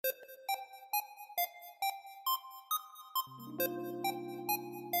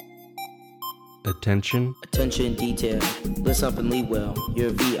Attention detail. Listen up and lead well. You're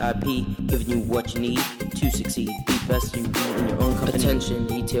a VIP, giving you what you need to succeed. Be best you be in your own company. Attention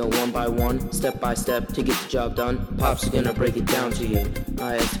detail, one by one, step by step to get the job done. Pop's gonna break it down to you.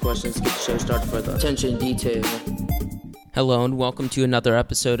 I ask the questions, get the show started further. Attention detail. Hello and welcome to another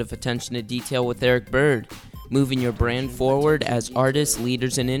episode of Attention to Detail with Eric Bird, moving your brand forward as artists,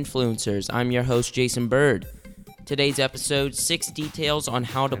 leaders, and influencers. I'm your host, Jason Bird. Today's episode, 6 details on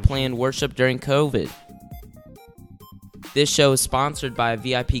how to plan worship during COVID. This show is sponsored by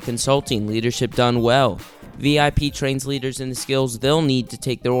VIP Consulting, Leadership Done Well. VIP trains leaders in the skills they'll need to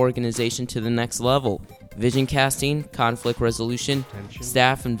take their organization to the next level. Vision casting, conflict resolution,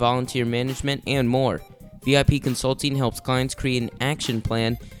 staff and volunteer management, and more. VIP Consulting helps clients create an action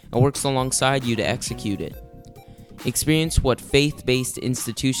plan and works alongside you to execute it. Experience what faith-based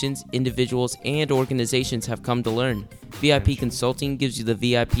institutions, individuals, and organizations have come to learn. VIP Consulting gives you the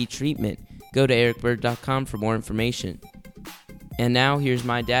VIP treatment. Go to ericbird.com for more information. And now, here's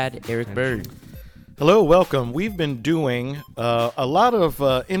my dad, Eric Bird. Hello, welcome. We've been doing a lot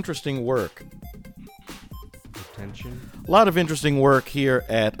of interesting work. A lot of interesting work here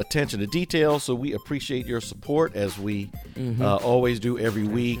at Attention to Detail, so we appreciate your support as we always do every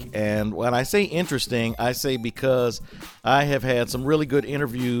week. And when I say interesting, I say because I have had some really good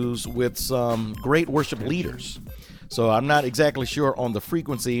interviews with some great worship leaders. So I'm not exactly sure on the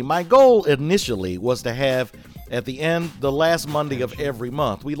frequency. My goal initially was to have at the end, the last Monday of every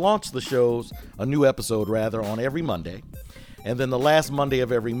month. We launched the shows, a new episode rather, on every Monday. And then the last Monday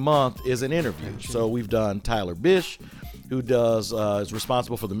of every month is an interview. So we've done Tyler Bish, who is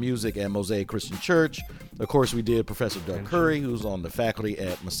responsible for the music at Mosaic Christian Church. Of course, we did Professor Doug Curry, who's on the faculty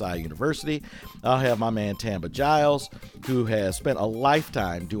at Messiah University. I'll have my man Tamba Giles, who has spent a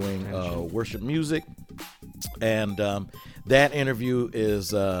lifetime doing worship music. And that interview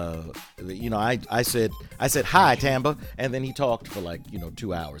is, I said hi, Tamba, and then he talked for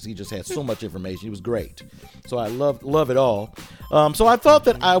 2 hours. He just had so much information. He was great. So I love it all. So I thought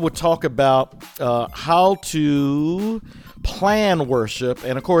that I would talk about how to plan worship,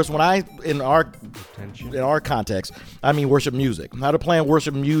 and of course, when in our context, I mean worship music. How to plan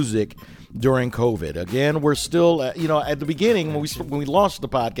worship music during COVID. Again, we're still, at the beginning when we launched the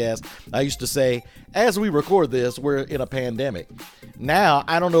podcast, I used to say, as we record this, we're in a pandemic. Now,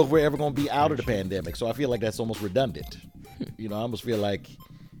 I don't know if we're ever going to be out of the pandemic, so I feel like that's almost redundant. I almost feel like,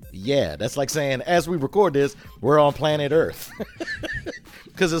 yeah, that's like saying, as we record this, we're on planet Earth.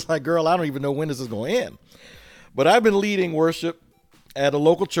 Because it's like, girl, I don't even know when this is going to end. But I've been leading worship at a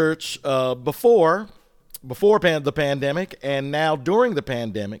local church before the pandemic, and now during the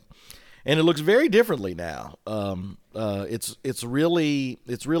pandemic. And it looks very differently now. It's really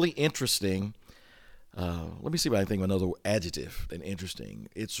interesting. Let me see if I can think of another adjective than interesting.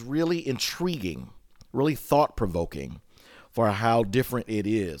 It's really intriguing, really thought-provoking for how different it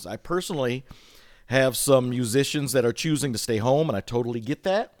is. I personally have some musicians that are choosing to stay home, and I totally get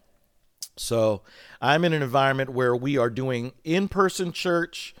that. So I'm in an environment where we are doing in-person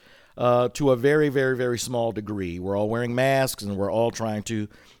church to a very, very, very small degree. We're all wearing masks, and we're all trying to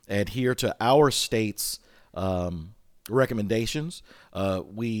adhere to our state's recommendations.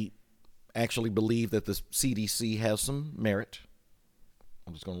 We actually believe that the CDC has some merit.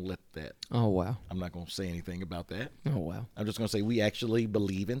 I'm just going to let that. Oh, wow. I'm not going to say anything about that. Oh, wow. I'm just going to say we actually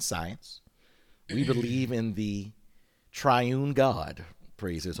believe in science. We believe in the triune God,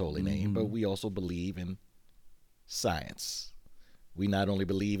 praise his holy name, but we also believe in science. We not only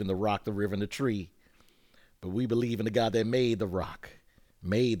believe in the rock, the river, and the tree, but we believe in the God that made the rock,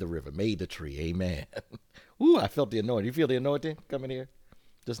 made the river, made the tree. Amen. Ooh, I felt the anointing. You feel the anointing coming here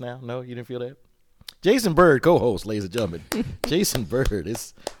just now? No, you didn't feel that? Jason Bird, co-host, ladies and gentlemen. Jason Bird.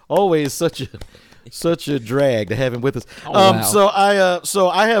 It's always such a drag to have him with us. Wow. So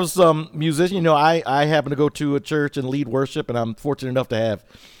I have some musicians. I happen to go to a church and lead worship, and I'm fortunate enough to have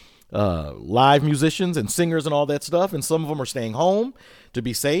live musicians and singers and all that stuff. And some of them are staying home to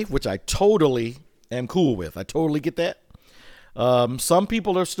be safe, which I totally am cool with. I totally get that. Some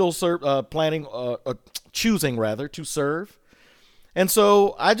people are still choosing to serve. And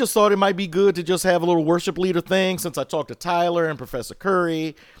so I just thought it might be good to just have a little worship leader thing, since I talked to Tyler and Professor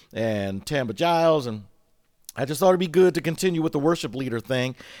Curry and Tamba Giles, and I just thought it'd be good to continue with the worship leader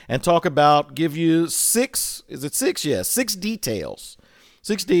thing and give you 6 details.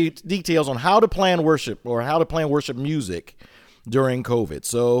 6 details on how to plan worship, or how to plan worship music during COVID.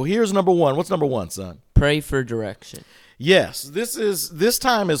 So here's number 1. What's number 1, son? Pray for direction. Yes, this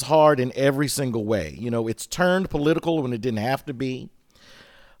time is hard in every single way. It's turned political when it didn't have to be.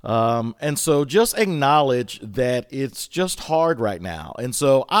 And so just acknowledge that it's just hard right now. And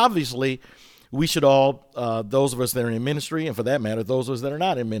so obviously we should all, those of us that are in ministry, and for that matter, those of us that are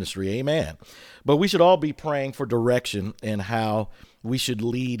not in ministry, amen. But we should all be praying for direction and how we should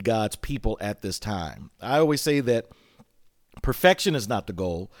lead God's people at this time. I always say that perfection is not the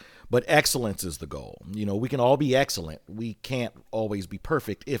goal, but excellence is the goal. You know, we can all be excellent. We can't always be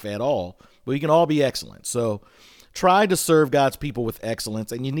perfect, if at all, but we can all be excellent. So try to serve God's people with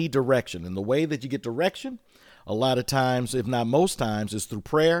excellence, and you need direction. And the way that you get direction, a lot of times, if not most times, is through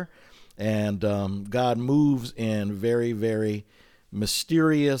prayer. And God moves in very, very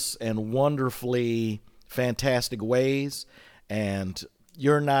mysterious and wonderfully fantastic ways. And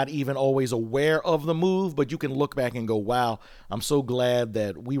you're not even always aware of the move, but you can look back and go, wow, I'm so glad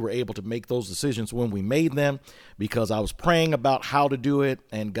that we were able to make those decisions when we made them, because I was praying about how to do it,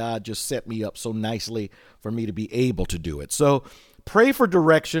 and God just set me up so nicely for me to be able to do it. So pray for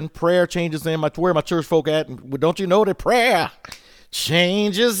direction. Prayer changes things. Where my church folk at? Don't you know that prayer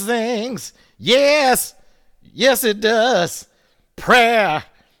changes things? Yes, it does. Prayer.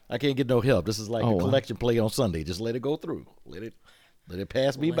 I can't get no help. This is like a collection play on Sunday. Just let it go through. Let it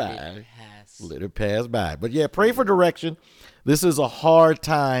pass me by. Let it pass by. But yeah, pray for direction. This is a hard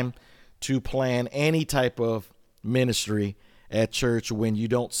time to plan any type of ministry at church when you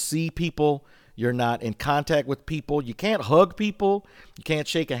don't see people. You're not in contact with people. You can't hug people. You can't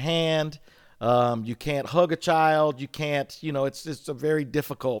shake a hand. You can't hug a child. You can't, it's a very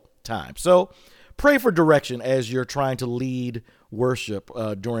difficult time. So pray for direction as you're trying to lead worship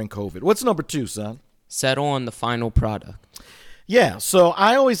during COVID. What's number 2, son? Settle on the final product. Yeah, so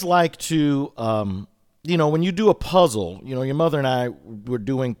I always like to, when you do a puzzle, your mother and I were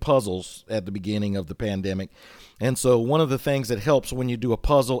doing puzzles at the beginning of the pandemic. And so one of the things that helps when you do a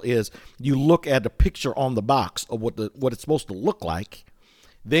puzzle is you look at the picture on the box of what it's supposed to look like.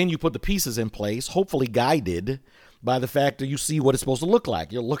 Then you put the pieces in place, hopefully guided by the fact that you see what it's supposed to look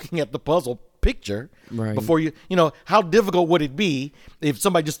like. You're looking at the puzzle picture before how difficult would it be if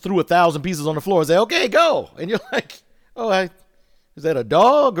somebody just threw 1,000 pieces on the floor and say, okay, go. And you're like, is that a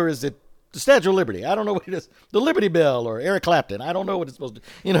dog or is it the Statue of Liberty? I don't know what it is. The Liberty Bell or Eric Clapton. I don't know what it's supposed to,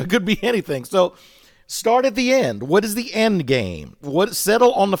 it could be anything. So start at the end. What is the end game?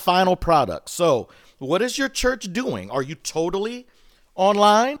 Settle on the final product. So what is your church doing? Are you totally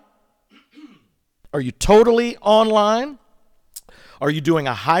online? Are you totally online? Are you doing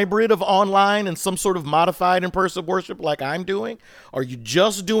a hybrid of online and some sort of modified in-person worship like I'm doing? Are you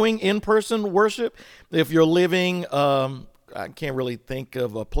just doing in-person worship? If you're living, I can't really think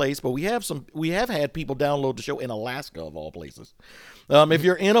of a place, but we have had people download the show in Alaska, of all places. If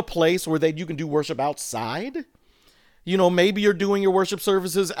you're in a place where you can do worship outside, maybe you're doing your worship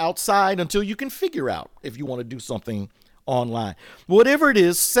services outside until you can figure out if you want to do something online. Whatever it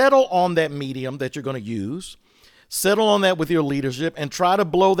is, settle on that medium that you're going to use. Settle on that with your leadership and try to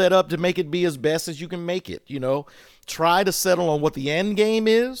blow that up to make it be as best as you can make it. Try to settle on what the end game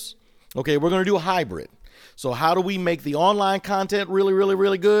is. Okay, we're going to do a hybrid. So how do we make the online content really, really,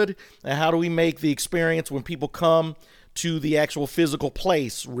 really good? And how do we make the experience when people come to the actual physical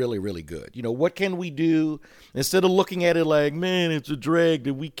place really, really good? What can we do instead of looking at it like, man, it's a drag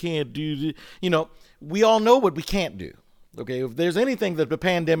that we can't do this. We all know what we can't do. Okay, if there's anything that the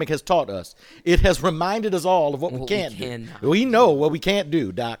pandemic has taught us, it has reminded us all of what we can't do. We know what we can't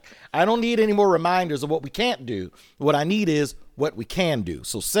do, Doc. I don't need any more reminders of what we can't do. What I need is what we can do.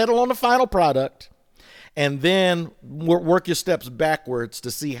 So settle on the final product and then work your steps backwards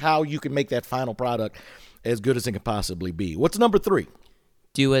to see how you can make that final product as good as it can possibly be. What's number 3?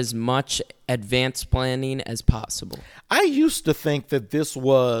 Do as much advanced planning as possible. I used to think that this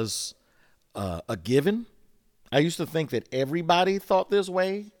was a given. I used to think that everybody thought this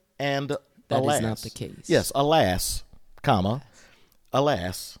way, and that alas, is not the case. Yes, alas,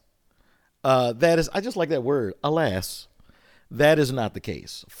 alas. That is, I just like that word, alas. That is not the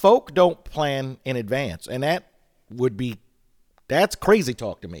case. Folk don't plan in advance, and that's crazy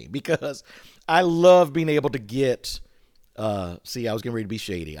talk to me, because I love being able to get. I was getting ready to be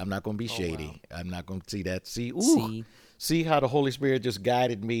shady. I'm not going to be shady. Wow. I'm not going to see that. See how the Holy Spirit just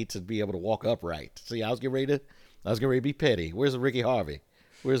guided me to be able to walk upright. See, I was getting ready to be petty. Where's Ricky Harvey?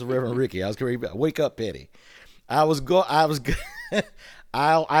 Where's the Reverend Ricky? I was getting ready to wake up petty. I will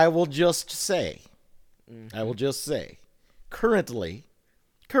just say, currently,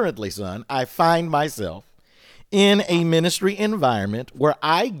 son, I find myself in a ministry environment where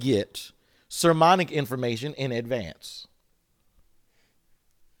I get sermonic information in advance.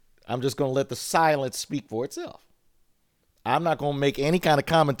 I'm just going to let the silence speak for itself. I'm not going to make any kind of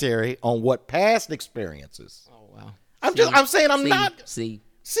commentary on what past experiences. Oh, wow. I'm saying I'm not.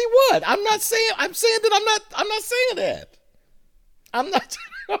 See what? I'm saying that I'm not saying that. I'm not.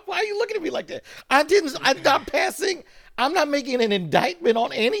 Why are you looking at me like that? I'm not making an indictment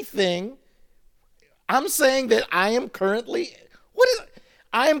on anything. I'm saying that I am currently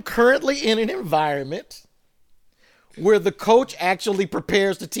in an environment where the coach actually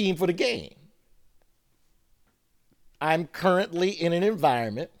prepares the team for the game. I'm currently in an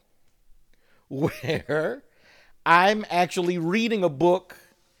environment where I'm actually reading a book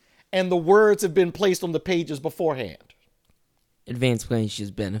and the words have been placed on the pages beforehand. Advanced planning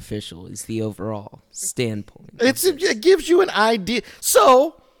is beneficial is the overall standpoint. It gives you an idea.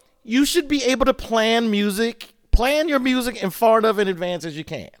 So you should be able to plan your music as far enough in advance as you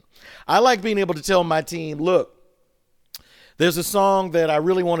can. I like being able to tell my team, look, there's a song that I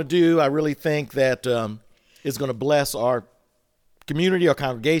really want to do. I really think that is going to bless our community, our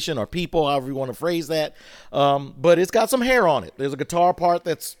congregation, our people, however you want to phrase that. But it's got some hair on it. There's a guitar part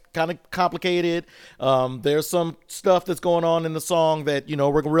that's kind of complicated. There's some stuff that's going on in the song that, we're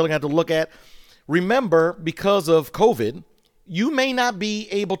really going to have to look at. Remember, because of COVID, you may not be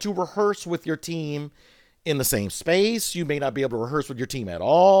able to rehearse with your team in the same space. You may not be able to rehearse with your team at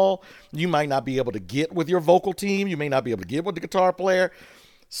all. You might not be able to get with your vocal team. You may not be able to get with the guitar player.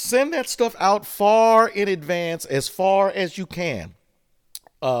 Send that stuff out far in advance, as far as you can.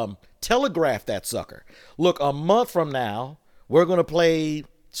 Telegraph that sucker. Look, a month from now, we're going to play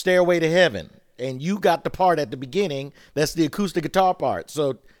Stairway to Heaven, and you got the part at the beginning. That's the acoustic guitar part.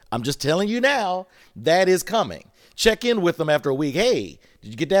 So I'm just telling you now, that is coming. Check in with them after a week. Hey,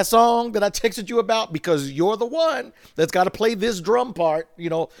 did you get that song that I texted you about? Because you're the one that's got to play this drum part,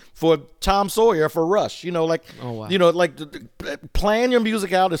 for Tom Sawyer, for Rush, oh, wow. Plan your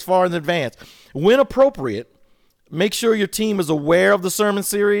music out as far in advance. When appropriate, make sure your team is aware of the sermon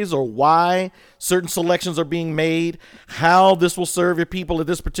series or why certain selections are being made, how this will serve your people at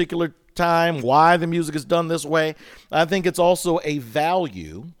this particular time, why the music is done this way. I think it's also a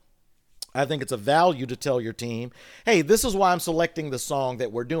value. I think it's a value to tell your team, hey, this is why I'm selecting the song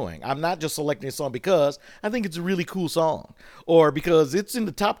that we're doing. I'm not just selecting a song because I think it's a really cool song, or because it's in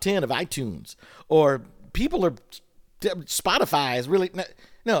the top 10 of iTunes, or Spotify is really,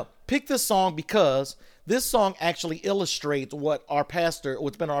 no, pick this song because this song actually illustrates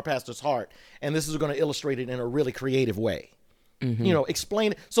what's been our pastor's heart, and this is going to illustrate it in a really creative way. Mm-hmm.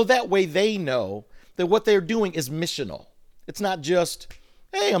 Explain it so that way they know that what they're doing is missional. It's not just,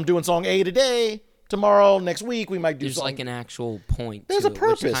 hey, I'm doing song A today. Tomorrow, next week, we might do There's something. like an actual point. There's a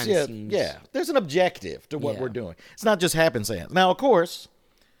purpose. Yeah. There's an objective to what we're doing. It's not just happenstance. Now, of course,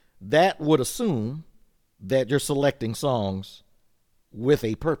 that would assume that you're selecting songs with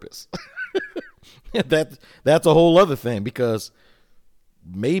a purpose. That's a whole other thing, because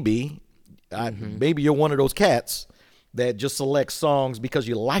maybe you're one of those cats that just selects songs because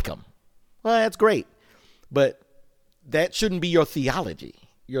you like them. Well, that's great, but that shouldn't be your theology.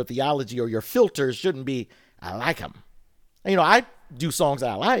 Your theology or your filters shouldn't be, I like them. I do songs that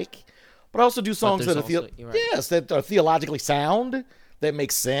I like, but I also do songs that that are theologically sound, that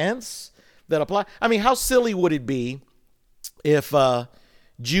make sense, that apply. I mean, how silly would it be if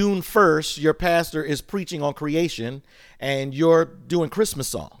June 1st, your pastor is preaching on creation and you're doing Christmas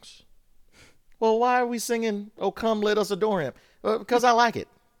songs? Well, why are we singing, "Oh, come, let us adore him"? Because I like it.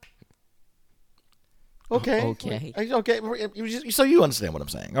 Okay. Okay. So you understand what I'm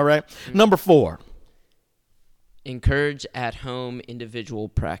saying, all right? Mm-hmm. Number 4. Encourage at-home individual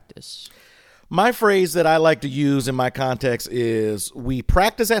practice. My phrase that I like to use in my context is, we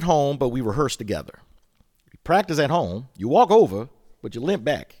practice at home, but we rehearse together. You practice at home, you walk over, but you limp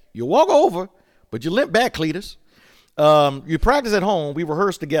back. You walk over, but you limp back, Cletus. You practice at home, we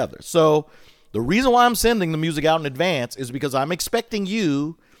rehearse together. So the reason why I'm sending the music out in advance is because I'm expecting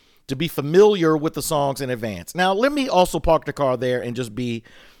you to be familiar with the songs in advance. Now, let me also park the car there and just be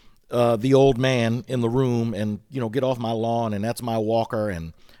the old man in the room and, get off my lawn, and that's my walker,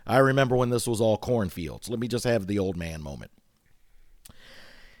 and I remember when this was all cornfields. Let me just have the old man moment.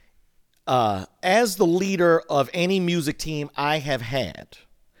 As the leader of any music team I have had,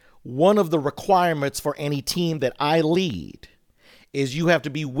 one of the requirements for any team that I lead is you have to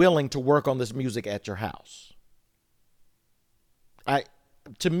be willing to work on this music at your house.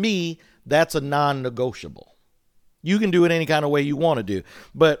 To me, that's a non-negotiable. You can do it any kind of way you want to do.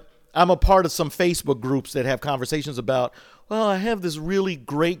 But I'm a part of some Facebook groups that have conversations about, well, I have this really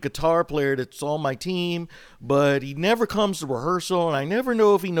great guitar player that's on my team, but he never comes to rehearsal, and I never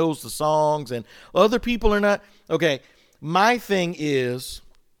know if he knows the songs, and other people are not. Okay, my thing is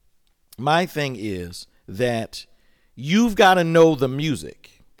that you've got to know the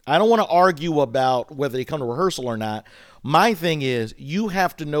music. I don't want to argue about whether they come to rehearsal or not, My thing is you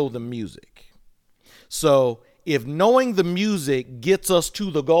have to know the music. So if knowing the music gets us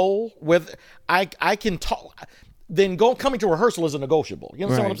to the goal, whether I can talk, then coming to rehearsal is a negotiable. You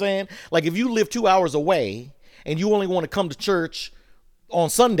understand what I'm saying? Like if you live 2 hours away and you only want to come to church on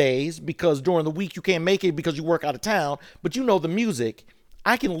Sundays because during the week you can't make it because you work out of town, but you know the music,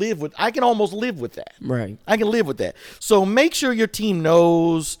 I can almost live with that. Right. I can live with that. So make sure your team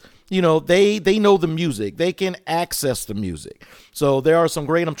knows, they know the music. They can access the music. So there are some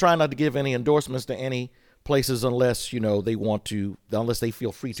great, I'm trying not to give any endorsements to any places unless, they want to, unless they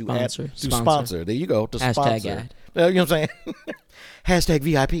feel free to sponsor. There you go. To Hashtag sponsor. ad. You know what I'm saying? Hashtag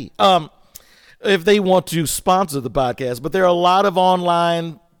VIP. If they want to sponsor the podcast, but there are a lot of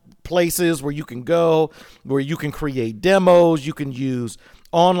online places where you can go, where you can create demos. You can use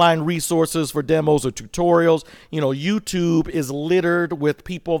online resources for demos or tutorials. YouTube is littered with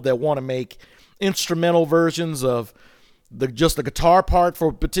people that want to make instrumental versions of just the guitar part for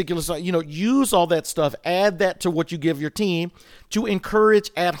a particular song. Use all that stuff, add that to what you give your team to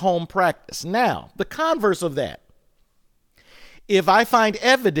encourage at-home practice. Now, the converse of that, if I find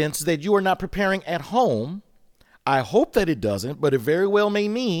evidence that you are not preparing at home, I hope that it doesn't, but it very well may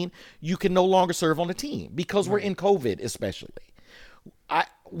mean you can no longer serve on the team because we're in COVID especially.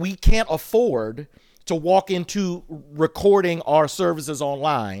 We can't afford to walk into recording our services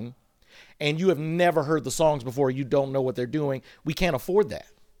online and you have never heard the songs before, you don't know what they're doing. We can't afford that.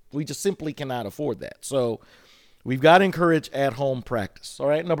 We just simply cannot afford that. So we've got to encourage at-home practice. All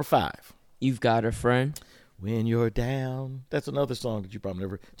right, number 5. You've Got a Friend. When You're Down. That's another song that you probably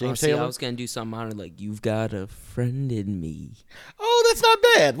never. James Taylor. Taylor. I was gonna do something on it like "You've Got a Friend in Me." Oh, that's not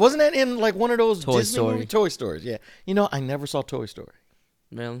bad. Wasn't that in like one of those Toy Disney Story. movie Toy Stories? Yeah. I never saw Toy Story.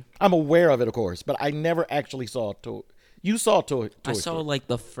 Really? I'm aware of it, of course, but I never actually saw Toy. You saw Toy I Story. saw like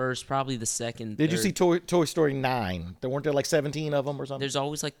the first, probably the second. Did you third. see Toy Story 9? Weren't there like 17 of them or something? There's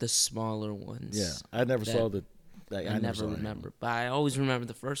always like the smaller ones. Yeah, I never saw the. I never remember, but I always remember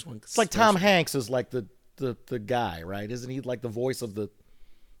the first one. It's like Tom Hanks is like the guy, right? Isn't he like the voice of the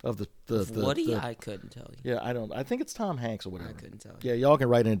Woody? I couldn't tell you. Yeah, I think it's Tom Hanks or whatever. I couldn't tell you. Yeah, y'all can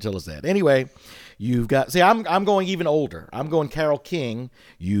write in and tell us that. Anyway, you've got. See, I'm going even older. I'm going Carole King.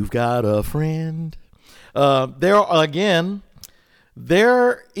 You've Got a Friend. There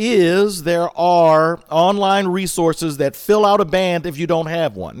are online resources that fill out a band if you don't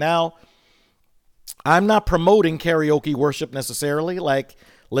have one. Now, I'm not promoting karaoke worship necessarily. Like,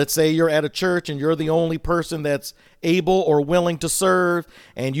 let's say you're at a church and you're the only person that's able or willing to serve,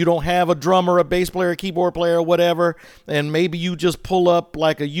 and you don't have a drummer, a bass player, a keyboard player, or whatever, and maybe you just pull up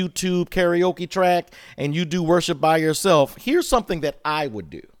like a YouTube karaoke track and you do worship by yourself. Here's something that I would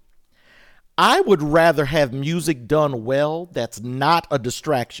do. I would rather have music done well that's not a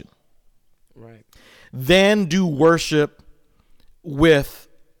distraction, right, than do worship with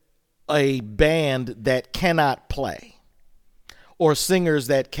a band that cannot play or singers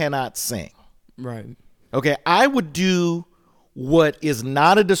that cannot sing. Right. Okay, I would do what is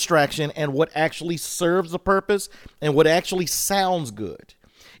not a distraction and what actually serves a purpose and what actually sounds good.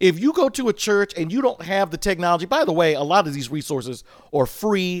 If you go to a church and you don't have the technology, by the way, a lot of these resources are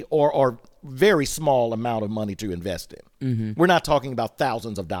free or very small amount of money to invest in. Mm-hmm. We're not talking about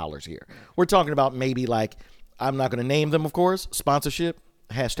thousands of dollars here. We're talking about maybe like, I'm not going to name them, of course, sponsorship,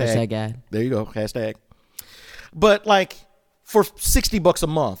 hashtag ad. There you go, hashtag. But like for $60 a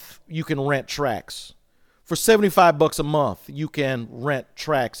month, you can rent tracks. For $75 a month, you can rent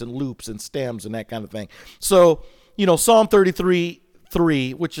tracks and loops and stems and that kind of thing. So, Psalm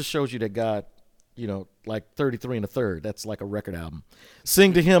 33:3, which just shows you that God, like 33 and a third, that's like a record album.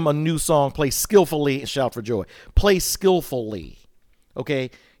 Sing to him a new song, play skillfully and shout for joy. Play skillfully,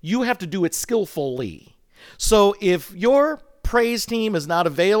 okay? You have to do it skillfully. So if your praise team is not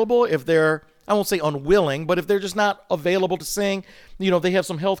available, if they're, I won't say unwilling, but if they're just not available to sing, they have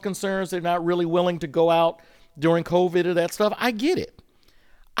some health concerns, they're not really willing to go out during COVID or that stuff, I get it.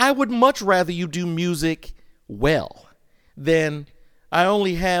 I would much rather you do music well than I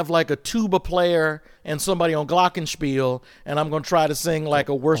only have like a tuba player and somebody on glockenspiel, and I'm going to try to sing like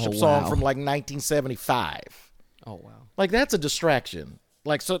a worship song from like 1975. Oh, wow. Like, that's a distraction.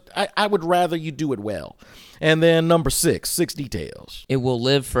 Like, so I would rather you do it well. And then number 6 details. It will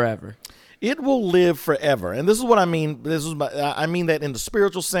live forever. It will live forever. And this is what I mean. I mean that in the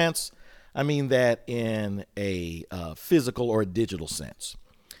spiritual sense. I mean that in a physical or a digital sense.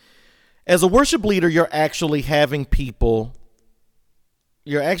 As a worship leader, you're actually having people,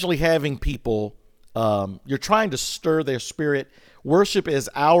 you're trying to stir their spirit. Worship is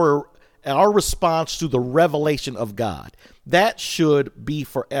our our response to the revelation of God. That should be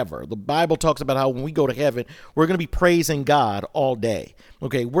forever. The Bible talks about how when we go to heaven, we're going to be praising God all day.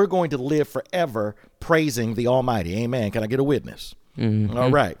 Okay, we're going to live forever praising the Almighty. Amen. Can I get a witness? Mm-hmm. All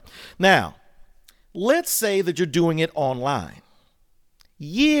right. Now, let's say that you're doing it online.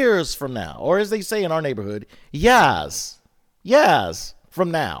 Years from now, or as they say in our neighborhood, years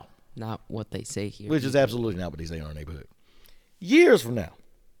from now. Not what they say here. Which is absolutely not what they say in our neighborhood. Years from now,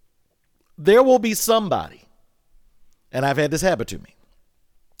 there will be somebody, and I've had this happen to me.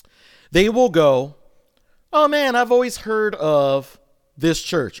 They will go, oh man, I've always heard of this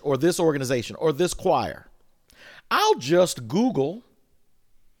church or this organization or this choir. I'll just Google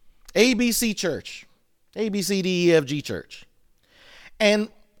ABC Church, ABCDEFG Church. And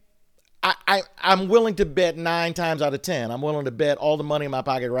I'm willing to bet 9 times out of 10, I'm willing to bet all the money in my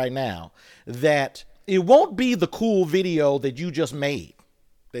pocket right now that it won't be the cool video that you just made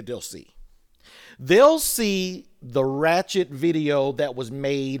that they'll see. They'll see the ratchet video that was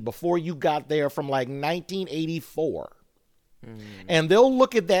made before you got there from like 1984. And they'll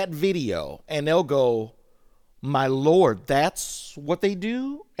look at that video and they'll go, my Lord, that's what they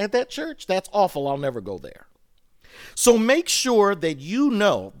do at that church? That's awful. I'll never go there. So make sure that you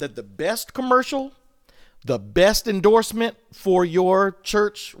know that the best commercial, the best endorsement for your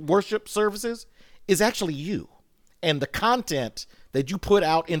church worship services is actually you and the content that you put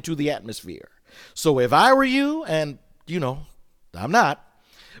out into the atmosphere. So if I were you, and you know, I'm not,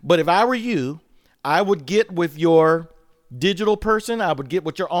 but if I were you, I would get with your digital person, I would get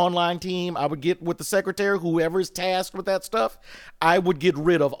with your online team, I would get with the secretary, whoever is tasked with that stuff. I would get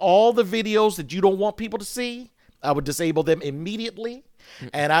rid of all the videos that you don't want people to see. I would disable them immediately,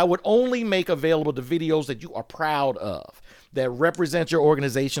 and I would only make available the videos that you are proud of, that represent your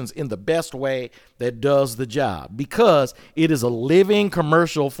organizations in the best way, that does the job, because it is a living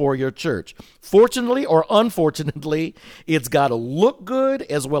commercial for your church. Fortunately or unfortunately, it's got to look good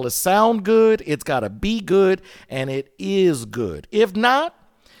as well as sound good. It's got to be good, and it is good. If not,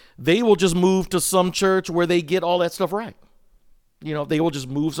 they will just move to some church where they get all that stuff right. You know, they will just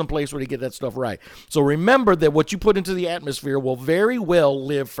move someplace where they get that stuff right. So remember that what you put into the atmosphere will very well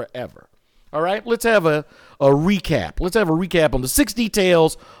live forever. All right, let's have a recap. Let's have a recap on the 6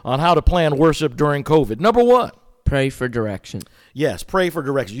 details on how to plan worship during COVID. Number 1. Pray for direction. Yes, pray for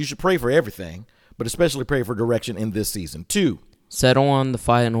direction. You should pray for everything, but especially pray for direction in this season. 2. Settle on the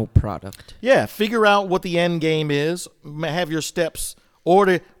final product. Yeah, figure out what the end game is. Have your steps.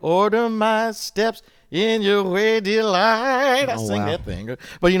 Order my steps in your way, delight. I sing that thing.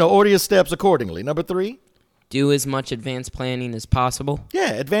 But, you know, order your steps accordingly. Number 3. Do as much advanced planning as possible.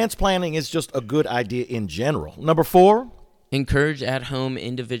 Yeah, advanced planning is just a good idea in general. Number 4. Encourage at-home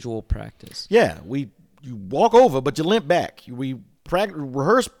individual practice. Yeah, you walk over, but you limp back. We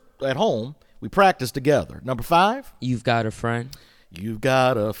rehearse at home. We practice together. Number 5. You've got a friend. You've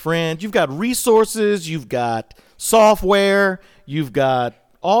got a friend. You've got resources. You've got software. You've got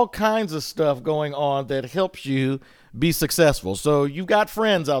all kinds of stuff going on that helps you be successful. So you've got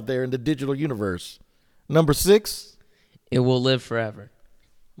friends out there in the digital universe. Number 6. It will live forever.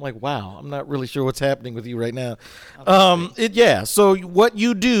 I'm like, wow, I'm not really sure what's happening with you right now. So what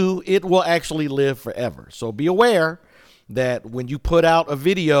you do, it will actually live forever. So be aware that when you put out a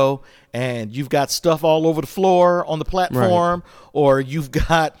video and you've got stuff all over the floor on the platform, right, or you've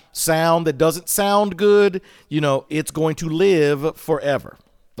got sound that doesn't sound good, you know, it's going to live forever.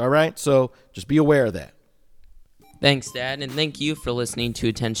 All right? So just be aware of that. Thanks, Dad, and thank you for listening to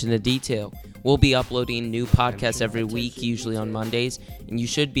Attention to Detail. We'll be uploading new podcasts every week, usually on Mondays, and you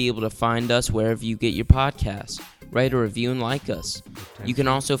should be able to find us wherever you get your podcasts. Write a review and like us. You can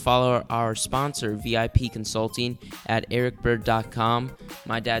also follow our sponsor, VIP Consulting, at ericbird.com,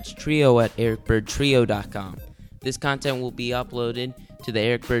 my dad's trio at ericbirdtrio.com. This content will be uploaded to the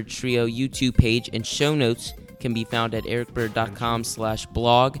Eric Bird Trio YouTube page, and show notes can be found at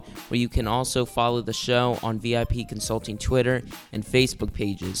ericbird.com/blog, where you can also follow the show on VIP Consulting Twitter and Facebook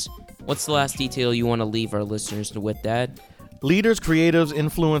pages. What's the last detail you want to leave our listeners with, Dad? Leaders, creatives,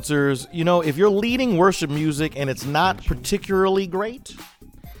 influencers, you know, if you're leading worship music and it's not particularly great,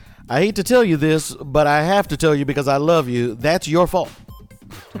 I hate to tell you this, but I have to tell you because I love you, that's your fault.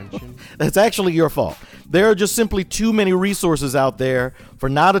 That's actually your fault. There are just simply too many resources out there for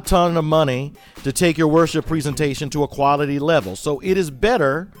not a ton of money to take your worship presentation to a quality level. So it is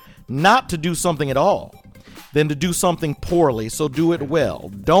better not to do something at all. than to do something poorly, so do it well.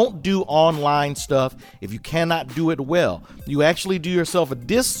 Don't do online stuff if you cannot do it well. You actually do yourself a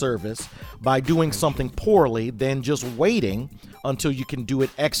disservice by doing something poorly than just waiting until you can do it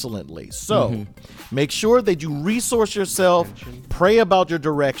excellently. So make sure that you resource yourself, pray about your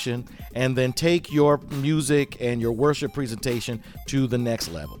direction, and then take your music and your worship presentation to the next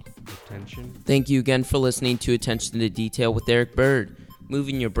level. Thank you again for listening to Attention to Detail with Eric Bird,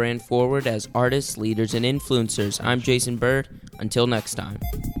 moving your brand forward as artists, leaders, and influencers. I'm Jason Bird. Until next time.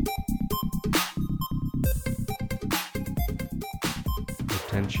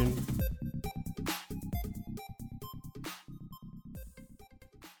 Attention.